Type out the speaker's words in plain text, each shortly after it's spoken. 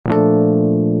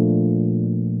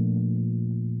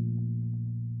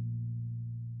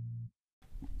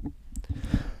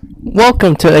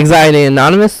Welcome to Anxiety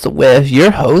Anonymous with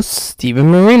your host, Stephen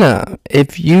Marina.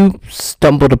 If you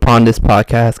stumbled upon this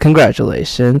podcast,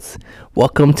 congratulations.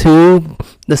 Welcome to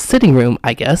the sitting room,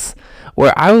 I guess,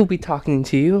 where I will be talking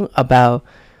to you about,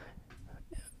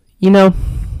 have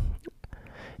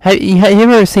you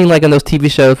ever seen like in those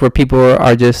TV shows where people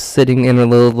are just sitting in a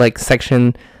little like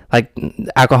section, like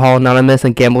Alcohol Anonymous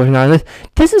and Gamblers Anonymous?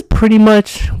 This is pretty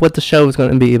much what the show is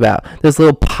going to be about. This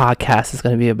little podcast is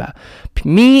going to be about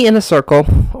me in a circle,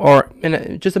 or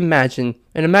just imagine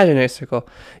an imaginary circle,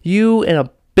 you and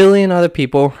a billion other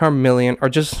people, or a million, or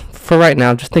just for right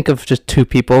now, just think of just two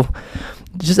people,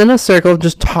 just in a circle,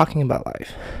 just talking about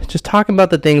life, just talking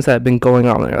about the things that have been going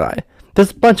on in their life.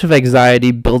 There's a bunch of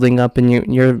anxiety building up in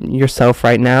yourself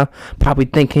right now, probably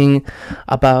thinking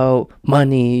about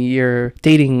money, your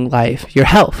dating life, your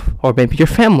health, or maybe your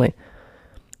family.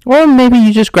 Or maybe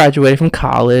you just graduated from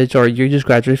college, or you just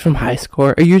graduated from high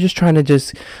school, or you're just trying to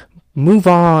just move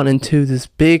on into this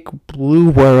big blue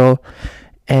world,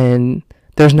 and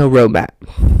there's no roadmap.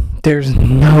 There's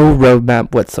no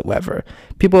roadmap whatsoever.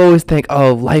 People always think,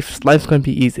 oh, life's going to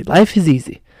be easy. Life is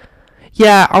easy.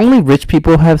 Yeah, only rich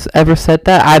people have ever said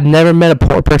that. I've never met a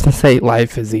poor person say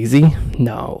life is easy.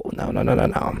 No.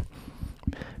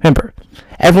 Remember,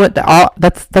 everyone.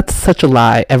 That's such a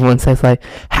lie. Everyone says like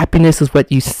happiness is what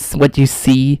you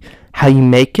see, how you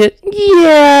make it.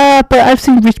 Yeah, but I've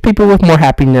seen rich people with more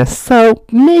happiness, so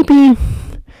maybe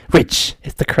rich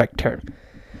is the correct term.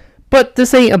 But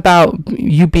this ain't about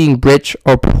you being rich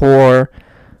or poor,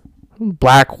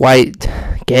 black, white,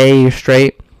 gay, or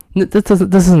straight. This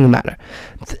doesn't matter.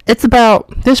 It's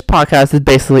about, this podcast is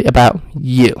basically about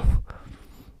you.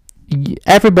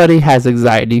 Everybody has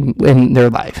anxiety in their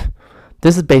life.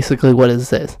 This is basically what it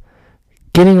is.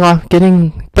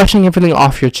 Brushing everything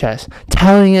off your chest,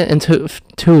 telling it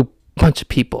to a bunch of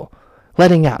people,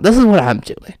 letting out. This is what I'm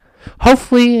doing.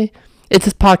 Hopefully, if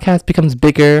this podcast becomes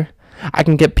bigger, I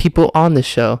can get people on the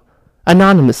show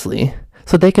anonymously,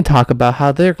 so they can talk about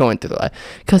how they're going through their life.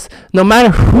 Because no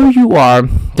matter who you are,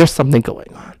 there's something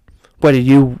going on. Whether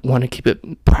you want to keep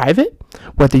it private,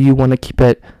 whether you want to keep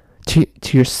it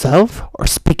to yourself, or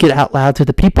speak it out loud to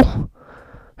the people,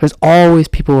 there's always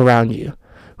people around you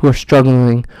who are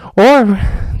struggling, or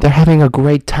they're having a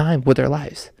great time with their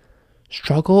lives.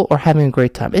 Struggle or having a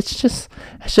great time. It's just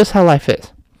how life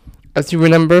is. As you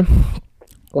remember,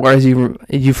 or as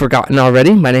you've forgotten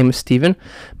already, my name is Stephen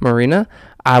Marina.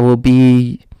 I will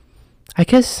be, I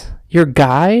guess, your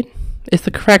guide is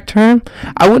the correct term.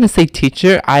 I wouldn't say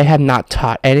teacher. I have not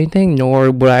taught anything,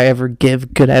 nor would I ever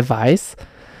give good advice.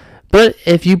 But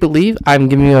if you believe I'm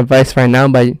giving you advice right now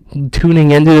by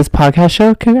tuning into this podcast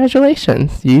show,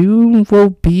 congratulations. You will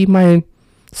be my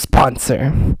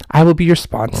sponsor. I will be your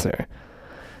sponsor.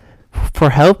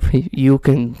 For help, you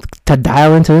can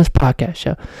dial into this podcast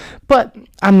show. But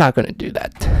I'm not going to do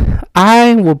that.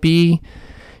 I will be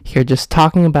here just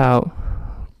talking about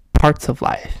parts of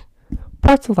life,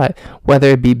 whether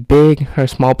it be big or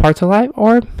small parts of life,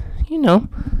 or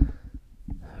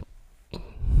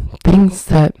things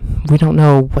that we don't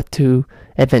know what to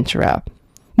adventure out.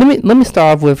 Let me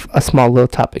start off with a small little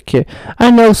topic here.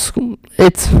 I know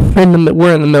we're in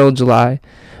the middle of July,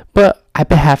 but I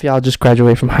bet half of y'all just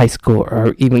graduated from high school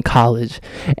or even college,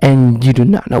 and you do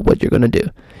not know what you're gonna do.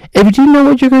 If you do know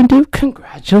what you're gonna do,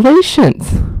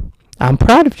 congratulations. I'm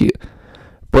proud of you.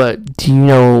 But do you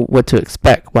know what to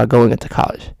expect while going into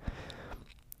college?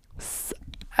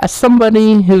 As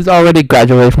somebody who's already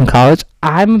graduated from college,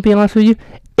 I'm going to be honest with you,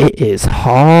 it is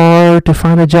hard to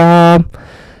find a job.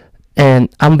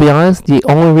 And I'm going to be honest, the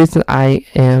only reason I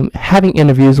am having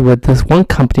interviews with this one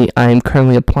company I am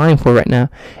currently applying for right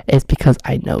now is because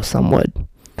I know someone.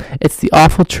 It's the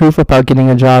awful truth about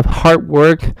getting a job. Hard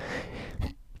work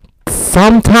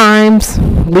sometimes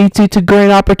leads you to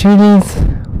great opportunities,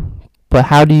 but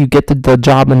how do you get to the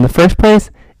job in the first place?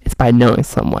 It's by knowing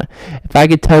someone. If I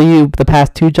could tell you the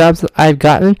past 2 jobs that I've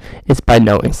gotten, it's by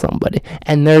knowing somebody,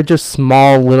 and they're just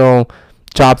small little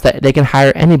jobs that they can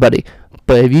hire anybody.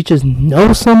 But if you just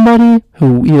know somebody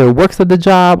who either works at the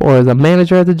job or is a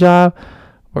manager at the job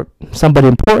or somebody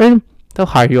important, they'll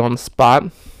hire you on the spot.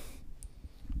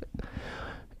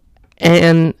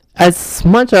 And as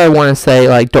much as I want to say,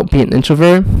 like, don't be an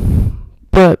introvert,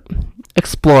 but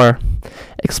explore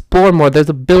more. There's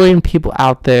a billion people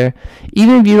out there.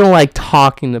 Even if you don't like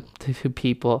talking to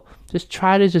people, just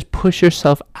try to just push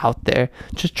yourself out there.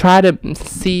 Just try to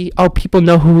see, oh, people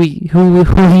know who he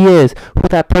is, who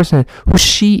that person is, who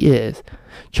she is.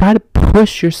 Try to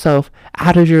push yourself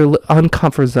out of your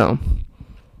uncomfort zone.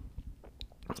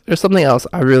 There's something else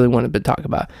I really wanted to talk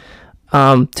about.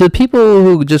 To the people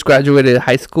who just graduated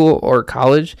high school or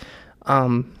college,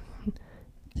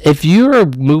 If you're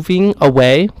moving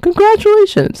away,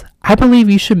 congratulations. I believe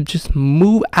you should just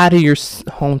move out of your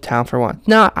hometown for once.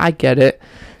 Now, I get it.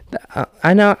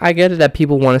 I get it that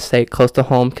people want to stay close to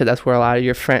home because that's where a lot of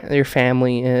your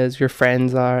family is, your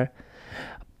friends are.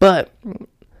 But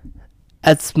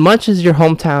as much as your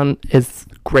hometown is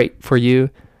great for you,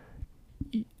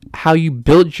 how you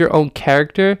built your own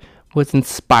character was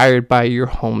inspired by your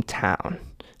hometown.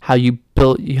 How you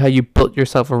built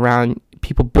yourself around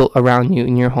people built around you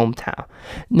in your hometown.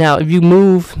 Now, if you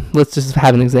move, let's just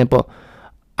have an example.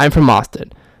 I'm from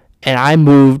Austin, and I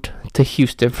moved to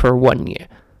Houston for 1 year.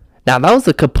 Now, that was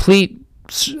a complete,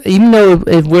 even though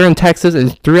if we're in Texas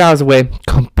and it's 3 hours away,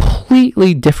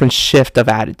 completely different shift of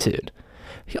attitude.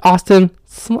 Austin's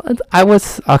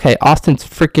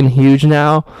freaking huge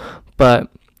now, but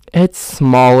it's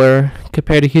smaller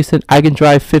compared to Houston. I can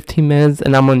drive 15 minutes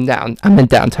and I'm in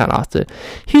downtown Austin.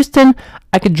 Houston,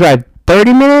 I could drive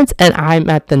 30 minutes and I'm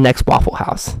at the next Waffle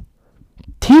House.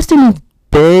 Houston is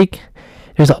big.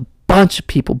 There's a bunch of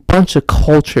people, bunch of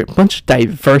culture, bunch of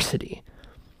diversity.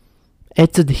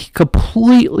 It's a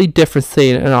completely different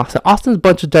city in Austin. Austin's a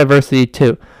bunch of diversity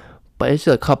too, but it's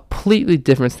a completely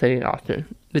different city in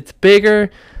Austin. It's bigger.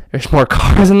 There's more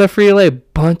cars on the freeway, a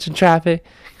bunch of traffic.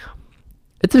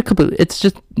 It's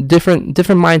just different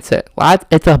mindset.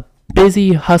 It's a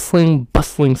busy, hustling,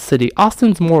 bustling city.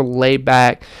 Austin's more laid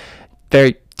back,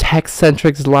 very tech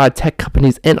centric. There's a lot of tech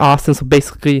companies in Austin, so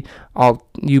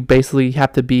you basically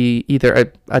have to be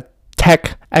either a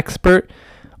tech expert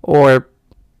or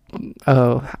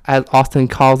as Austin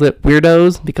calls it,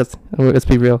 weirdos, because let's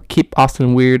be real, keep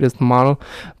Austin weird as the model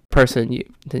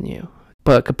than you.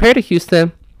 But compared to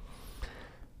Houston,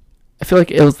 I feel like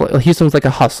Houston was like a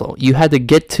hustle. You had to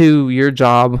get to your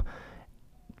job,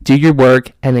 do your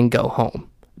work, and then go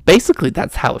home. Basically,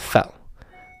 that's how it felt.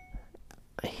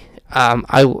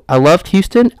 I loved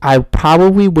Houston. I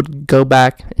probably would go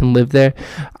back and live there.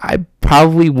 I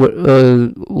probably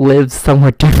would live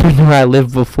somewhere different than where I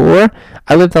lived before.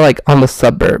 I lived on the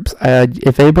suburbs.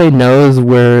 If anybody knows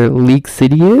where League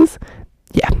City is,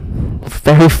 yeah,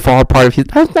 very far part of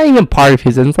Houston. That's not even part of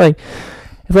Houston. It's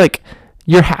like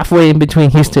you're halfway in between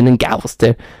Houston and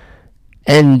Galveston.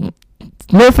 And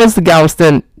no offense to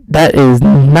Galveston, that is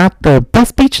not the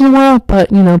best beach in the world, but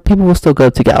people will still go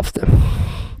to Galveston.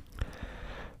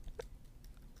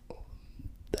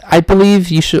 I believe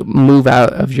you should move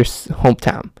out of your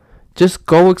hometown. Just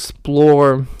go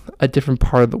explore a different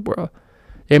part of the world.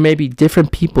 There may be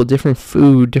different people, different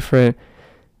food,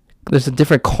 there's a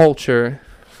different culture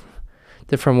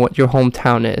from what your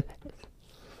hometown is.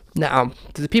 Now,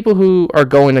 to the people who are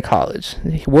going to college,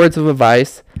 words of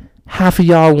advice, half of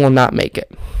y'all will not make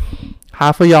it.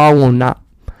 Half of y'all will not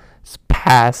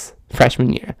pass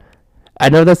freshman year. I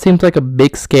know that seems like a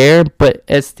big scare, but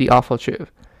it's the awful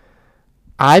truth.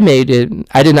 I made it.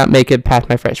 I did not make it past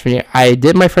my freshman year. I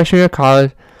did my freshman year of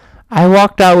college. I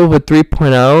walked out with a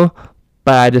 3.0,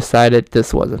 but I decided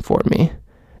this wasn't for me.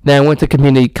 Then I went to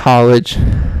community college.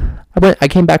 I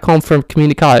came back home from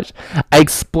community college. I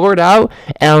explored out,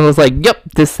 and I was like,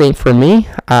 "Yep, this ain't for me."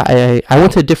 I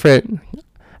went to a different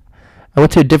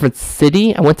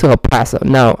city. I went to El Paso.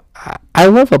 Now, I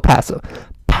love El Paso. El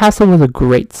Paso was a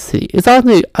great city. It's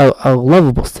honestly a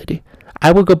lovable city.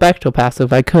 I would go back to El Paso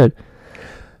if I could.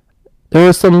 There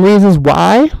were some reasons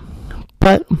why,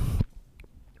 but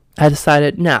I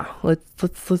decided,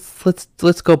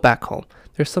 let's go back home.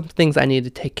 There's some things I need to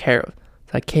take care of.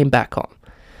 So I came back home.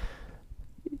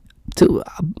 If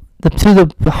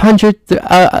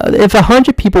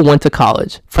 100 people went to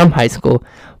college from high school,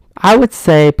 I would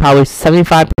say probably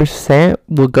 75%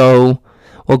 will go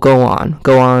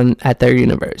on at their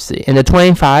university. And the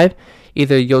 25,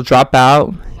 either you'll drop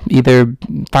out, either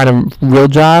find a real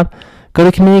job, go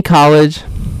to community college,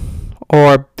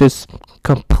 or just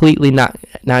completely not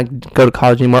go to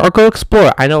college anymore, or go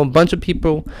explore. I know a bunch of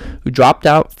people who dropped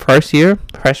out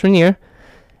freshman year,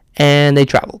 and they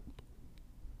traveled.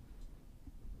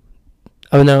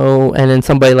 Oh no! And then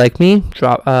somebody like me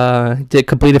did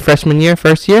complete a freshman year,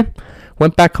 first year,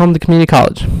 went back home to community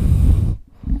college.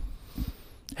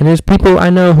 And there's people I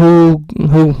know who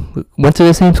went to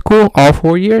the same school all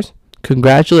 4 years.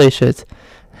 Congratulations!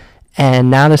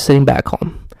 And now they're sitting back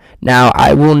home. Now,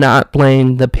 I will not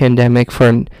blame the pandemic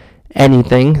for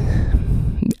anything.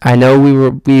 I know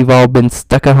we've all been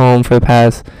stuck at home for the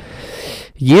past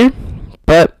year,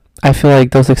 but I feel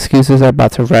like those excuses are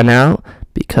about to run out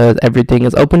because everything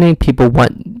is opening. People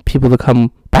want people to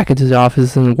come back into the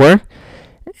office and work,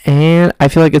 and I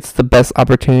feel like it's the best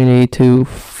opportunity to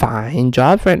find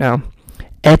jobs right now.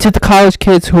 And to the college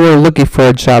kids who are looking for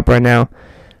a job right now,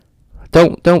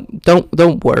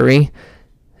 Don't worry.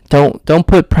 Don't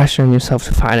put pressure on yourself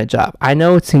to find a job. I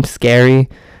know it seems scary,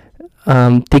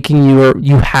 thinking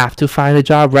you have to find a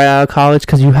job right out of college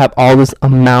because you have all this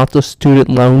amount of student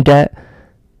loan debt.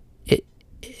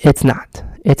 It's not.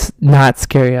 It's not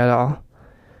scary at all.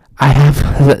 I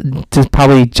have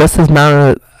probably just as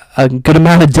a good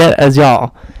amount of debt as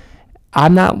y'all.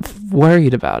 I'm not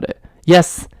worried about it.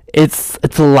 Yes, it's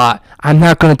a lot. I'm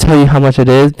not gonna tell you how much it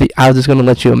is. I'm just gonna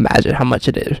let you imagine how much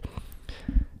it is.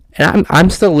 And I'm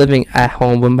still living at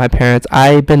home with my parents.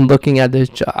 I've been looking at this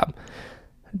job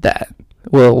that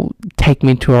will take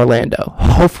me to Orlando.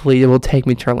 Hopefully, it will take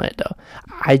me to Orlando.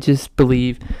 I just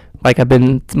believe, like I've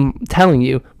been telling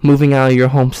you, moving out of your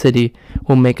home city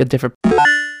will make a difference.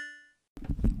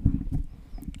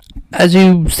 As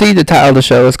you see, the title of the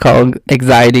show is called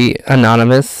Anxiety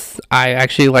Anonymous. I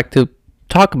actually like to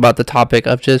talk about the topic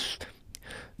of just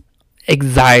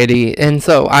anxiety, and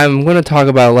so I'm going to talk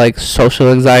about like social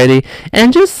anxiety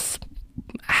and just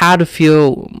how to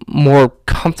feel more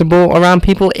comfortable around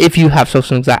people if you have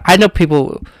social anxiety. I know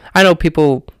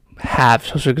people have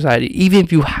social anxiety even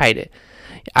if you hide it.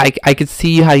 I could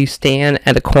see how you stand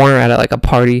at a corner at like a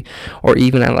party or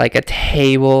even at like a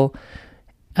table,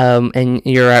 and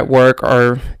you're at work,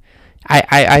 or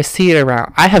I see it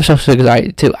around. I have social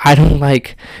anxiety too. I don't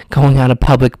like going out in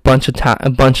public a bunch of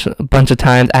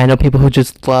times. I know people who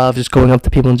just love just going up to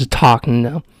people and just talking to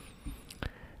them.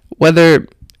 Whether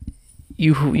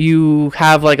you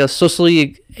have like a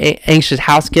socially anxious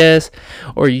house guest,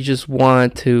 or you just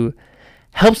want to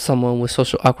help someone with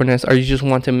social awkwardness, or you just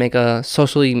want to make a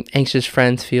socially anxious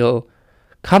friends feel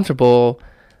comfortable,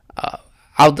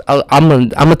 I'm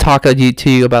gonna talk to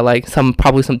you about like some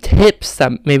tips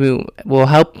that maybe will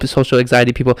help social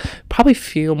anxiety people probably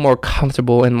feel more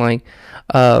comfortable in like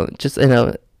just in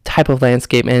a type of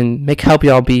landscape and help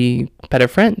y'all be better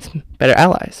friends, better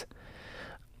allies.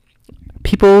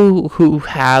 People who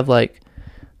have like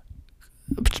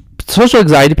social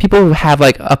anxiety, people who have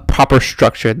like a proper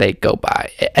structure they go by.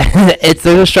 There's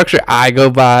a structure I go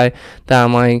by that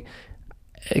I'm like,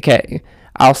 okay,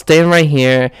 I'll stand right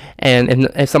here, and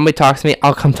if somebody talks to me,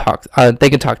 I'll come talk. They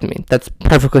can talk to me. That's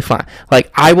perfectly fine.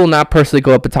 Like, I will not personally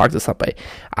go up and talk to somebody.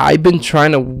 I've been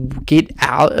trying to get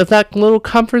out of that little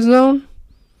comfort zone,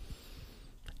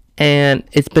 and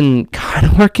it's been kind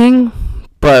of working.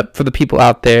 But for the people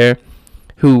out there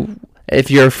who, if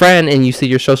you're a friend and you see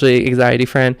your social anxiety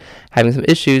friend having some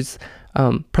issues,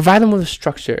 provide them with a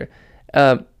structure.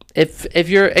 If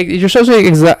your social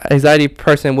anxiety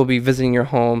person will be visiting your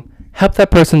home, help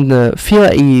that person to feel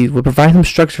at ease. We'll provide them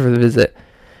structure for the visit.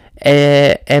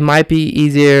 It might be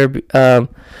easier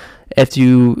if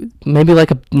you maybe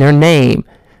like their name.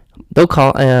 They'll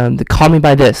call me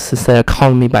by this instead of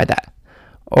calling me by that,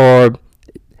 or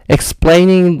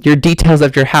explaining your details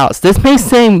of your house. This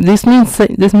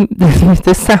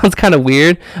sounds kind of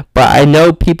weird, but I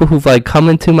know people who've like come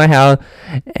into my house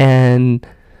and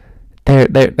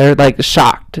they're like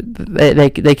shocked. They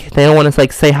don't want to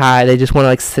like say hi. They just want to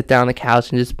like sit down on the couch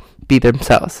and just be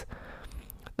themselves.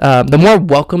 The more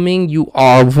welcoming you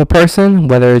are with a person,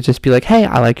 whether it just be like, hey,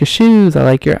 I like your shoes, I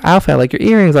like your outfit, I like your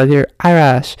earrings, I like your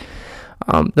eyelash.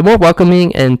 The more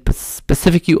welcoming and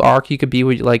specific you could be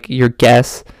with like your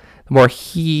guests, the more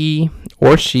he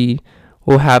or she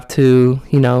will have to,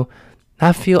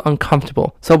 not feel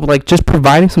uncomfortable. So like just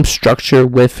providing some structure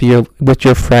with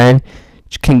your friend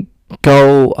can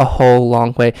go a whole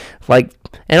long way. Like,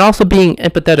 and also being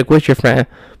empathetic with your friend.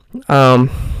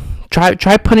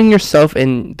 Try putting yourself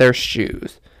in their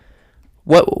shoes.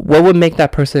 What would make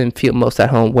that person feel most at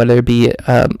home? Whether it be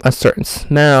a certain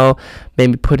smell,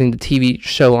 maybe putting the TV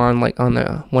show on, like on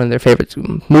one of their favorite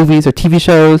movies or TV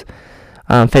shows,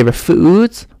 favorite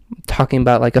foods, talking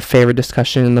about like a favorite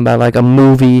discussion about like a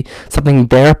movie, something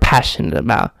they're passionate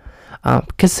about.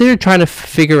 Consider trying to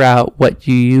figure out what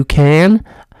you can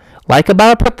like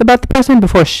about the person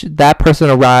before that person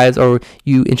arrives or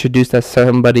you introduce that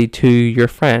somebody to your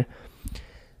friend.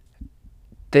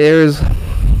 There's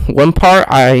one part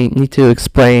I need to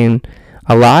explain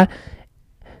a lot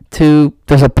to.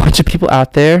 There's a bunch of people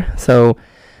out there, so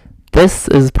this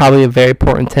is probably a very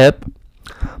important tip.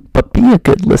 But be a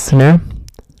good listener.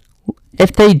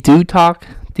 If they do talk,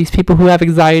 these people who have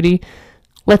anxiety,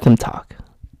 let them talk.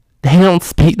 They don't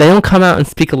speak. They don't come out and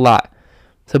speak a lot.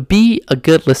 So be a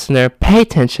good listener. Pay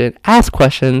attention. Ask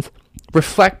questions.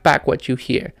 Reflect back what you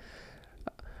hear.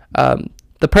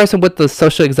 The person with the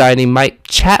social anxiety might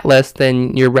chat less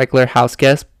than your regular house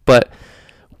guest, but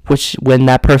when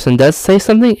that person does say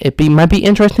something, might be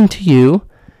interesting to you,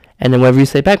 and then whatever you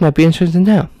say back might be interesting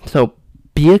to them. So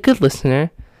be a good listener.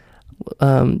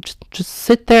 Just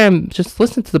sit there and just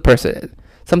listen to the person.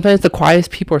 Sometimes the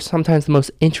quietest people are sometimes the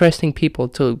most interesting people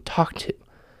to talk to.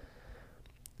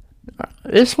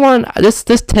 This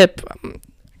tip,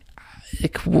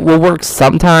 it will work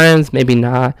sometimes, maybe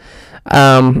not.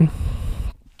 I'm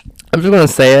just gonna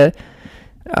say it.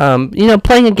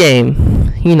 Playing a game.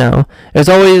 There's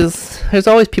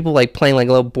always people like playing like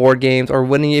little board games, or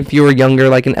if you were younger,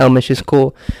 like in elementary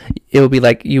school, it would be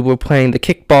like you were playing the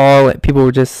kickball. People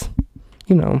were just,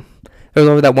 there was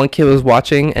always that one kid who was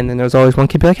watching, and then there was always one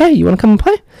kid be like, "Hey, you want to come and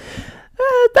play?"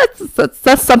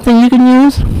 That's something you can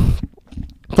use.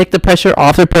 Take the pressure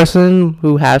off the person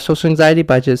who has social anxiety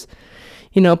by just,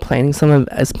 playing some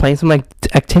like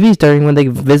activities during when they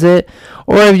visit,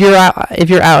 or if you're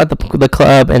out at the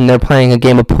club and they're playing a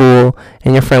game of pool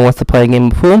and your friend wants to play a game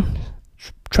of pool,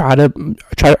 try to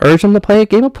urge them to play a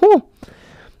game of pool.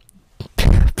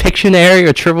 Pictionary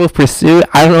or Trivial Pursuit.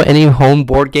 I don't know any home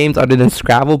board games other than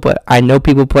Scrabble, but I know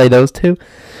people play those too.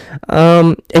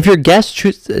 If your guest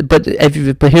but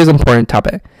here's an important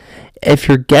topic. If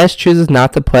your guest chooses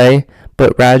not to play,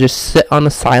 but rather just sit on the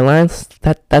sidelines,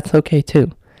 that's okay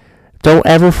too. Don't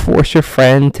ever force your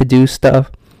friend to do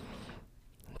stuff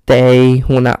they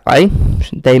will not like.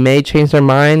 They may change their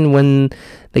mind when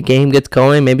the game gets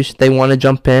going. Maybe they want to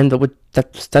jump in, but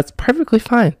that's perfectly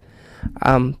fine.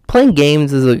 Playing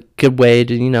games is a good way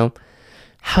to,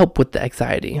 help with the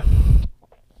anxiety.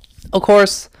 Of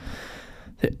course,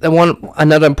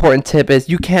 another important tip is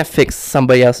you can't fix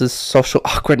somebody else's social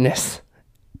awkwardness.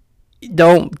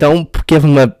 Don't give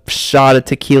them a shot of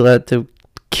tequila to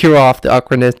cure off the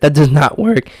awkwardness. That does not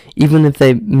work, even if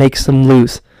they make some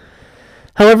loose.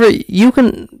 However, you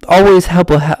can always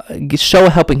show a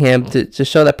helping hand to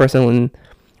show that person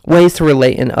ways to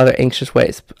relate in other anxious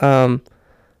ways.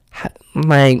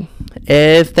 Like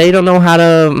if they don't know how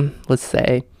to, let's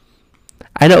say,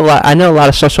 I know a lot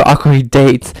of social awkward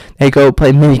dates. They go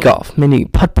play mini golf, mini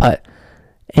putt,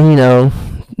 and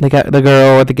the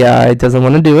girl or the guy doesn't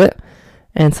want to do it,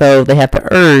 and so they have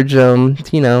to urge them.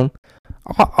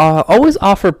 Always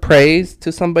offer praise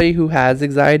to somebody who has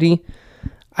anxiety.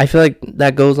 I feel like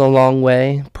that goes a long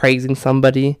way. Praising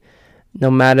somebody, no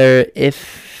matter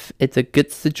if it's a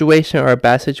good situation or a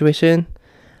bad situation.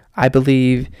 I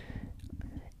believe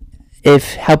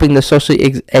if helping the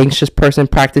socially anxious person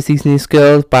practice these new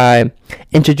skills by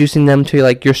introducing them to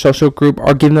like your social group,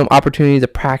 or giving them opportunity to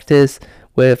practice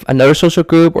with another social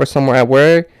group or somewhere at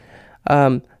work,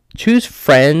 choose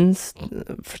friends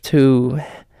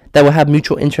that will have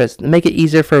mutual interests. Make it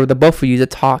easier for the both of you to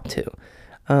talk to.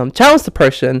 Challenge the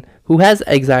person who has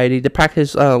anxiety to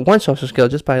practice one social skill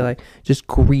just by just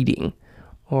greeting,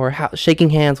 or shaking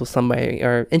hands with somebody,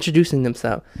 or introducing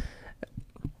themselves.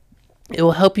 It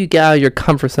will help you get out of your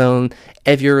comfort zone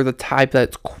if you're the type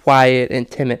that's quiet and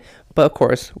timid. But of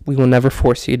course, we will never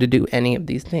force you to do any of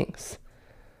these things.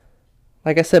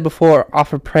 Like I said before,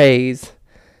 offer praise.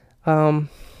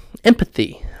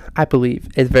 Empathy, I believe,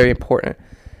 is very important.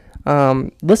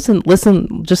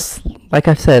 Listen, just like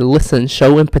I said, listen,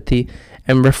 show empathy,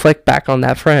 and reflect back on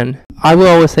that friend. I will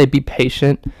always say be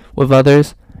patient with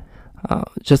others.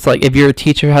 Just like if you're a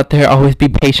teacher out there, always be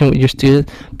patient with your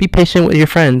students. Be patient with your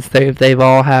friends. They've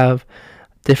all have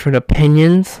different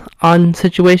opinions on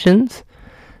situations.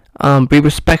 Be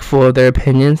respectful of their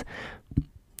opinions.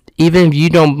 Even if you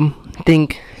don't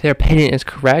think their opinion is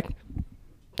correct,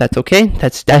 that's okay.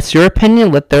 That's your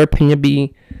opinion. Let their opinion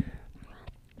be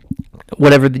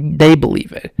whatever they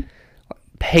believe it.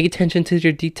 Pay attention to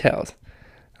your details.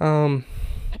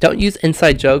 Don't use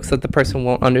inside jokes that the person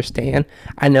won't understand.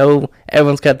 I know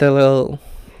everyone's got their little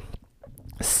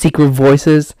secret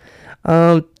voices.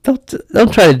 Don't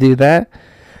try to do that.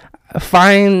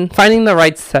 Finding the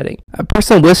right setting. A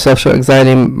person with social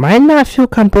anxiety might not feel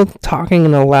comfortable talking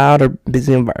in a loud or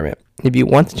busy environment. If you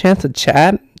want the chance to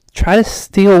chat, try to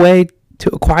steal away to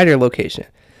a quieter location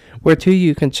where two of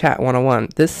you can chat one-on-one.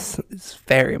 This is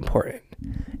very important,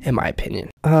 in my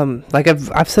opinion. Like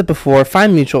I've said before,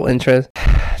 find mutual interest.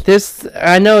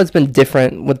 I know it's been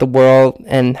different with the world,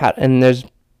 and there's a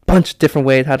bunch of different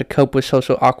ways how to cope with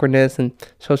social awkwardness and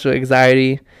social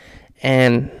anxiety.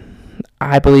 And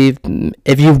I believe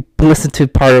if you listen to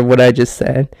part of what I just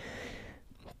said,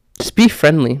 just be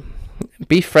friendly.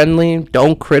 Be friendly.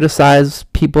 Don't criticize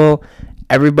people.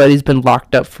 Everybody's been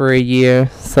locked up for a year,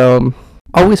 so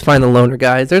always find a loner,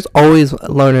 guys. There's always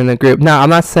a loner in a group. Now, I'm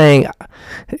not saying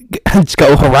just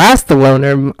go harass the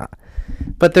loner,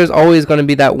 but there's always going to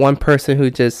be that one person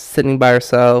who's just sitting by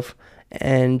herself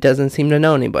and doesn't seem to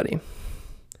know anybody.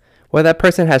 Whether that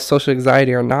person has social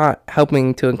anxiety or not,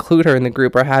 helping to include her in the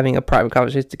group or having a private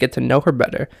conversation to get to know her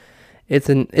better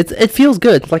It feels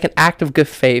good. It's like an act of good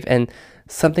faith and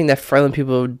something that friendly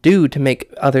people do to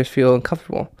make others feel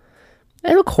uncomfortable.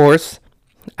 And of course,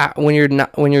 when you're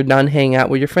done hanging out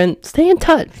with your friend, stay in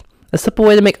touch. A simple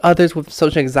way to make others with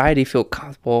social anxiety feel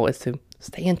comfortable is to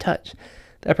stay in touch.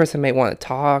 That person may want to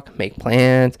talk, make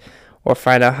plans, or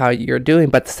find out how you're doing,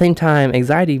 but at the same time,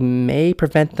 anxiety may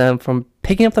prevent them from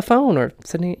picking up the phone or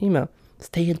sending an email.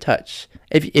 Stay in touch.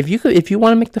 If you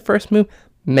want to make the first move,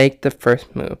 make the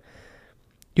first move.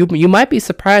 You might be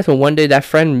surprised when one day that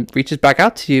friend reaches back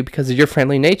out to you because of your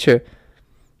friendly nature.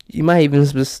 You might even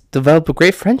just develop a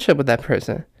great friendship with that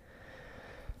person.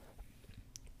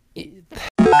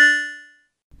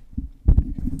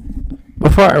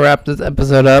 Before I wrap this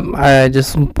episode up, I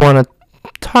just want to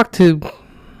talk to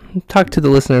the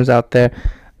listeners out there.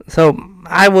 So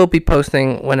I will be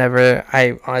posting whenever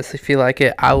I honestly feel like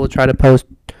it. I will try to post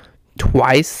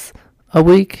twice a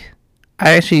week.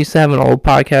 I actually used to have an old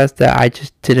podcast that I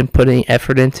just didn't put any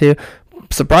effort into.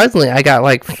 Surprisingly, I got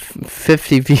like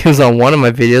 50 views on one of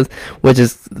my videos, which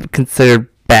is considered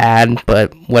bad,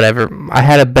 but whatever. I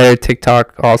had a better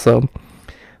TikTok also.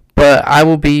 But I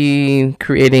will be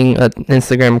creating an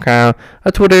Instagram account,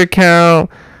 a Twitter account.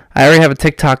 I already have a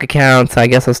TikTok account, so I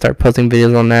guess I'll start posting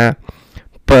videos on that.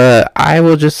 But I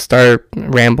will just start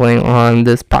rambling on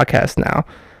this podcast now.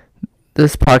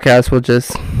 This podcast will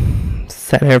just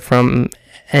center from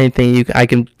anything I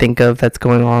can think of that's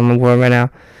going on in the world right now.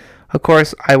 Of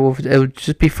course, it will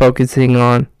just be focusing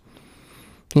on,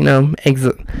 I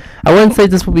wouldn't say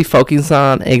this will be focused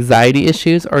on anxiety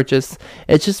issues, or just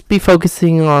be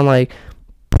focusing on like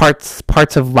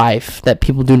parts of life that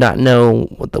people do not know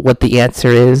what the answer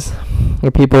is,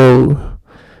 or people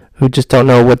who just don't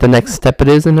know what the next step it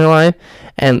is in their life.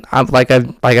 And like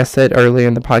I said earlier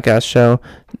in the podcast show,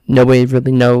 nobody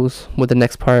really knows what the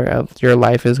next part of your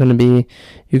life is going to be.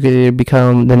 You could either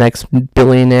become the next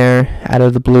billionaire out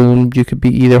of the blue. You could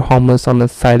be either homeless on the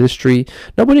side of the street.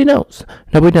 Nobody knows.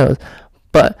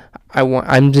 But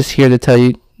I'm just here to tell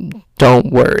you,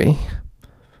 don't worry.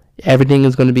 Everything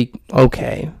is going to be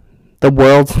okay. The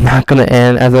world's not going to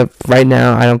end. As of right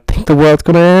now, I don't think the world's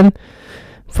going to end.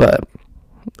 But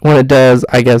when it does,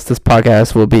 I guess this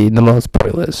podcast will be the most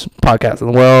pointless podcast in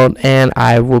the world, and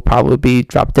I will probably be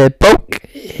drop dead broke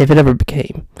if it ever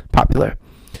became popular.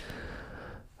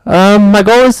 My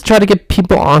goal is to try to get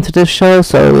people onto this show,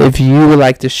 so if you would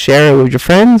like to share it with your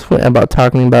friends about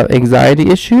talking about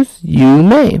anxiety issues, you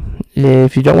may.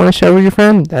 If you don't want to share it with your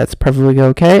friend, that's perfectly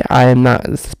okay. I am not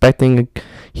expecting a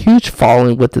huge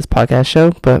following with this podcast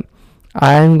show, but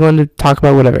I'm going to talk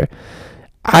about whatever.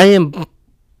 I am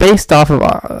based out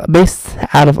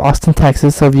of Austin,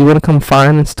 Texas, so if you want to come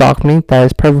find and stalk me, that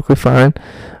is perfectly fine.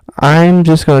 I'm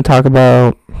just going to talk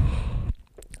about,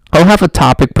 I'll have a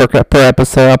topic per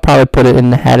episode. I'll probably put it in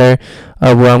the header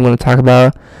of what I'm going to talk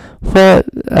about. But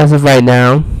as of right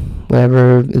now,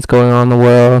 whatever is going on in the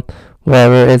world,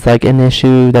 whatever is like an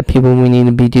issue that we need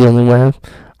to be dealing with,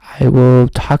 I will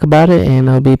talk about it, and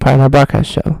it'll be part of my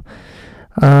broadcast show.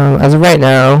 As of right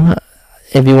now,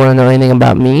 if you want to know anything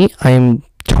about me, I'm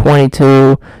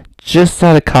 22, just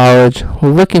out of college,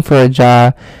 looking for a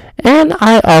job, and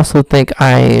I also think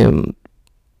I am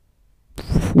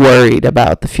worried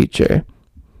about the future.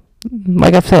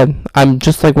 Like I've said, I'm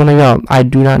just like one of y'all. I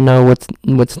do not know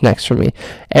what's next for me.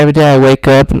 Every day I wake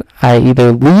up and I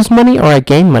either lose money or I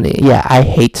gain money. Yeah, I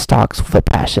hate stocks with a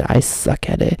passion. I suck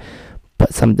at it.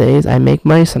 But some days I make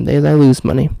money, some days I lose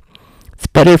money.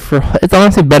 It's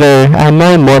honestly better. I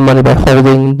made more money by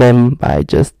holding than by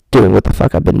just doing what the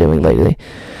fuck I've been doing lately.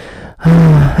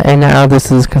 And now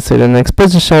this is considered an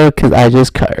explicit show because I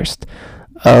just cursed.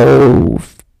 Oh,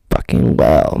 fucking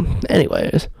well.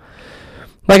 Anyways,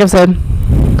 like I said,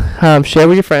 share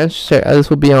with your friends. This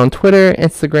will be on Twitter,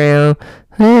 Instagram,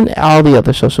 and all the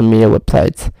other social media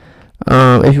websites.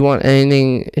 If you want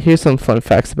anything, here's some fun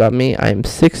facts about me. I'm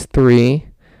 6'3".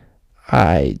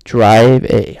 I drive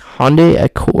a Hyundai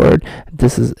Accord.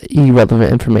 This is irrelevant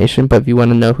information, but if you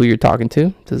want to know who you're talking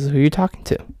to, this is who you're talking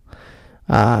to.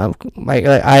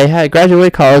 I had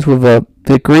graduated college with a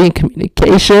degree in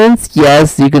communications.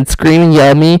 Yes, you can scream and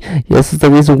yell at me. Yes, this is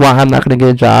the reason why I'm not going to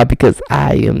get a job, because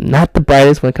I am not the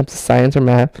brightest when it comes to science or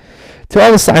math. To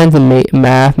all the science and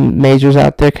math majors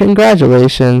out there,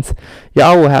 congratulations.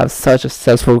 Y'all will have such a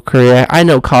successful career. I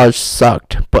know college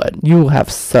sucked, but you will have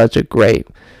such a great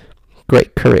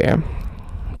career.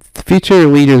 Future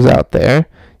leaders out there,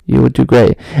 you will do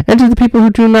great. And to the people who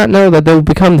do not know that they will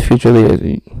become the future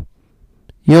leaders,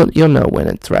 you'll know when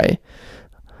it's right.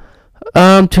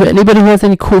 To anybody who has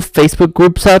any cool Facebook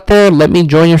groups out there, let me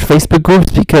join your Facebook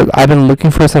groups, because I've been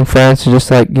looking for some friends to just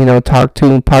talk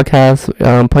to,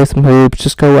 podcast, play some hoops,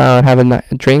 just go out and have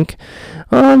a drink.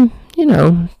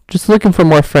 Just looking for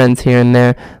more friends here and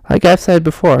there. Like I've said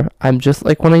before, I'm just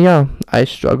like one of y'all. I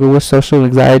struggle with social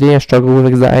anxiety. I struggle with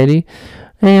anxiety,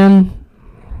 and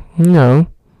we're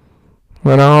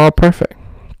not all perfect.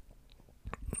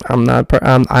 I'm not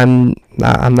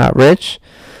rich,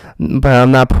 but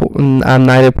I'm not poor. I'm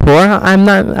neither poor. I'm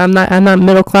not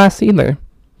middle class either.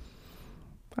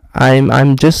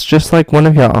 I'm just like one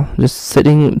of y'all, just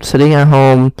sitting at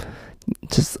home,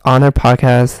 just on our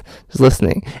podcast, just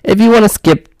listening. If you want to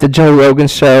skip the Joe Rogan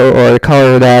show or the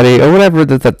Color Daddy or whatever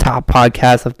the top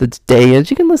podcast of the day is,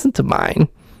 you can listen to mine.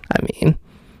 I mean,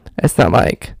 it's not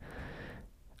like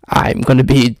I'm going to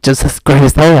be just as great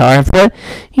as they are, but,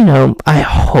 I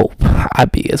hope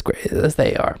I'd be as great as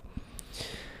they are.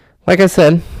 Like I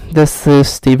said, this is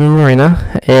Steven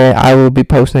Marina. I will be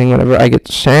posting whenever I get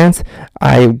the chance.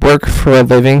 I work for a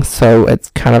living, so it's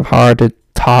kind of hard to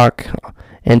talk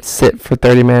and sit for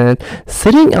 30 minutes.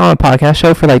 Sitting on a podcast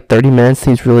show for 30 minutes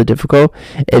seems really difficult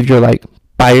if you're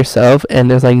by yourself and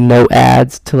there's no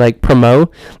ads to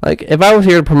promote. If I was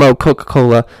here to promote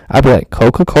Coca-Cola, I'd be like,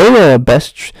 Coca-Cola,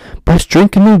 best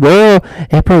drink in the world,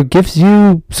 it gives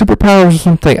you superpowers or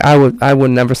something. I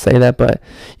would never say that, but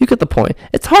you get the point.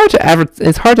 It's hard to have a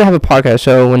podcast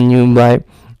show when you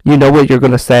know what you're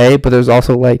gonna say, but there's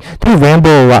also they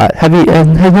ramble a lot. Have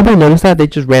anybody noticed that? They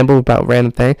just ramble about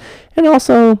random things, and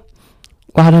also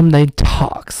a lot of them, they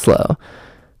talk slow.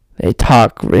 They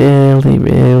talk really,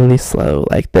 really slow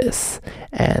like this,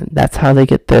 and that's how they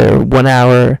get their 1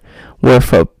 hour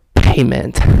worth of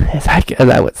payment, as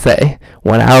I would say,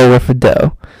 1 hour worth of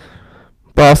dough.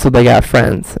 But also they got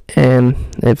friends, and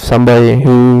if somebody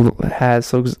who has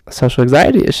social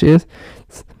anxiety issues,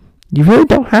 you really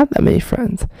don't have that many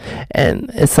friends. And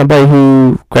as somebody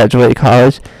who graduated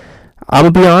college, I'm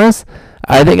gonna be honest,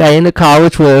 I think I ended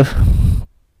college with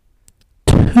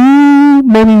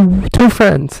two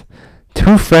friends.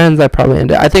 Two friends I probably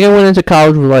ended. I think I went into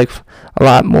college with a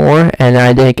lot more, and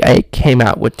I think I came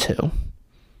out with two.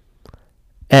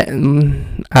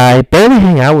 And I barely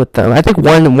hang out with them. I think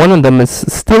one of them is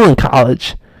still in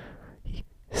college. And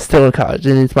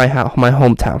it's my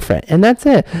hometown friend. And that's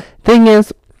it. Thing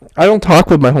is, I don't talk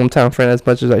with my hometown friend as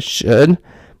much as I should,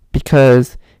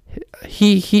 because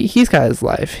he's got his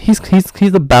life. He's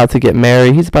about to get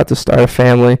married. He's about to start a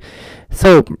family.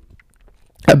 So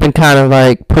I've been kind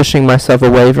of pushing myself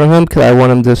away from him because I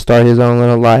want him to start his own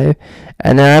little life.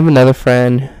 And then I have another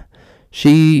friend.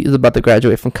 She is about to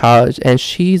graduate from college, and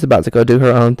she's about to go do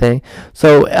her own thing.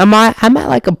 So I'm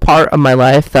at a part of my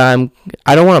life that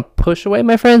I don't want to push away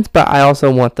my friends, but I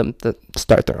also want them to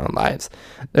start their own lives.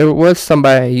 There was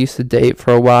somebody I used to date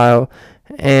for a while,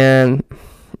 and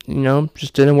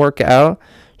just didn't work out.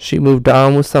 She moved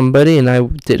on with somebody, and I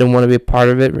didn't want to be a part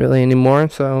of it really anymore,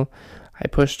 so I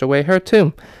pushed away her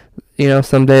too.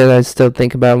 Some days I still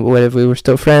think about what if we were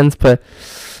still friends, but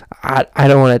I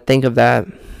don't want to think of that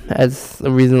as a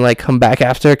reason to come back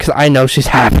after, because I know she's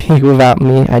happy without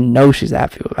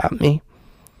me.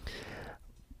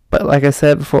 But like I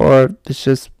said before, it's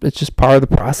just part of the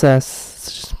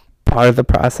process.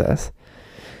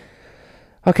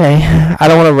 Okay, I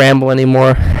don't want to ramble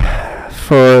anymore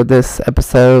for this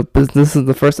episode, but this is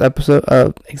the first episode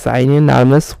of Anxiety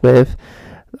Anonymous with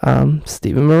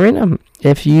Steven Marina.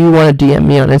 If you want to DM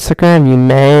me on Instagram, you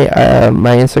may.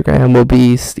 My Instagram will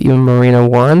be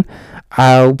StevenMarina1.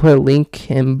 I'll put a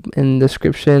link in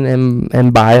description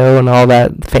and bio and all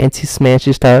that fancy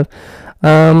smashy stuff.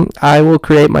 I will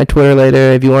create my Twitter later.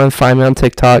 If you want to find me on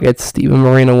TikTok, it's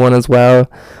StevenMarina1 as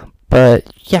well. But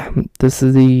yeah, this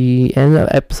is the end of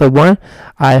episode 1.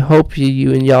 I hope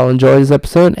you and y'all enjoy this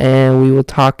episode, and we will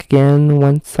talk again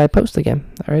once I post again.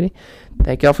 Alrighty?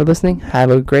 Thank y'all for listening.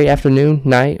 Have a great afternoon,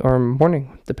 night, or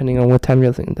morning, depending on what time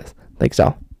you're listening to this. Thanks,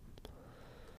 y'all.